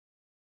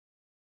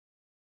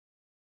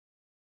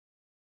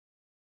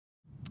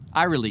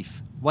Eye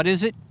relief. What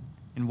is it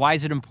and why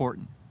is it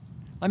important?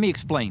 Let me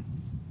explain.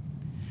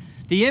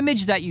 The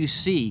image that you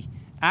see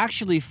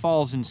actually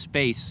falls in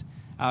space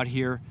out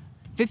here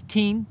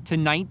 15 to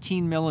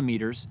 19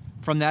 millimeters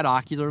from that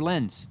ocular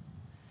lens.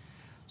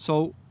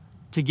 So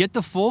to get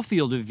the full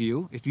field of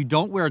view, if you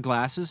don't wear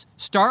glasses,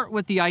 start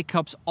with the eye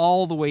cups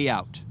all the way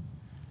out.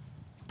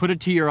 Put it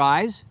to your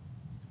eyes.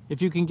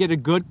 If you can get a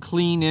good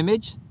clean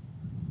image,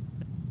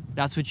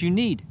 that's what you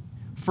need.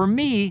 For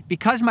me,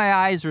 because my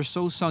eyes are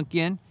so sunk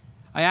in,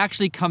 I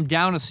actually come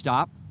down a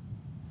stop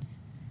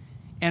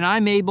and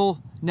I'm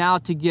able now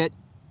to get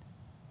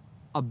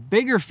a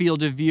bigger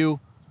field of view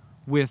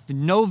with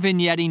no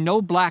vignetting,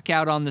 no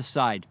blackout on the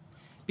side.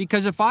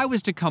 Because if I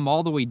was to come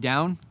all the way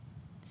down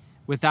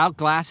without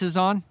glasses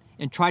on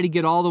and try to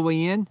get all the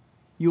way in,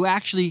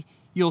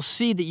 you'll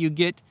see that you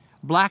get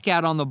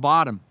blackout on the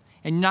bottom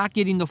and not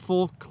getting the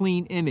full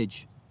clean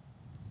image.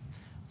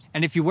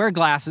 And if you wear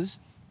glasses,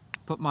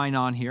 put mine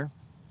on here,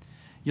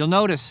 you'll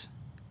notice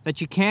that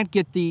you can't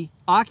get the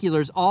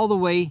oculars all the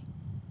way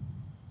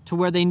to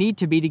where they need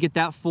to be to get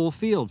that full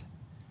field.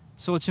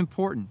 So it's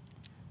important.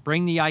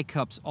 Bring the eye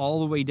cups all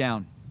the way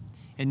down.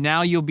 And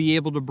now you'll be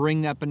able to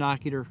bring that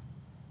binocular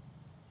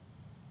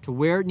to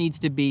where it needs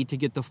to be to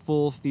get the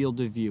full field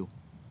of view.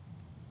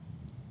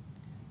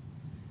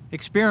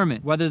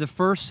 Experiment whether the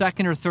first,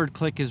 second, or third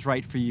click is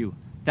right for you.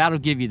 That'll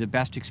give you the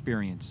best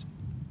experience.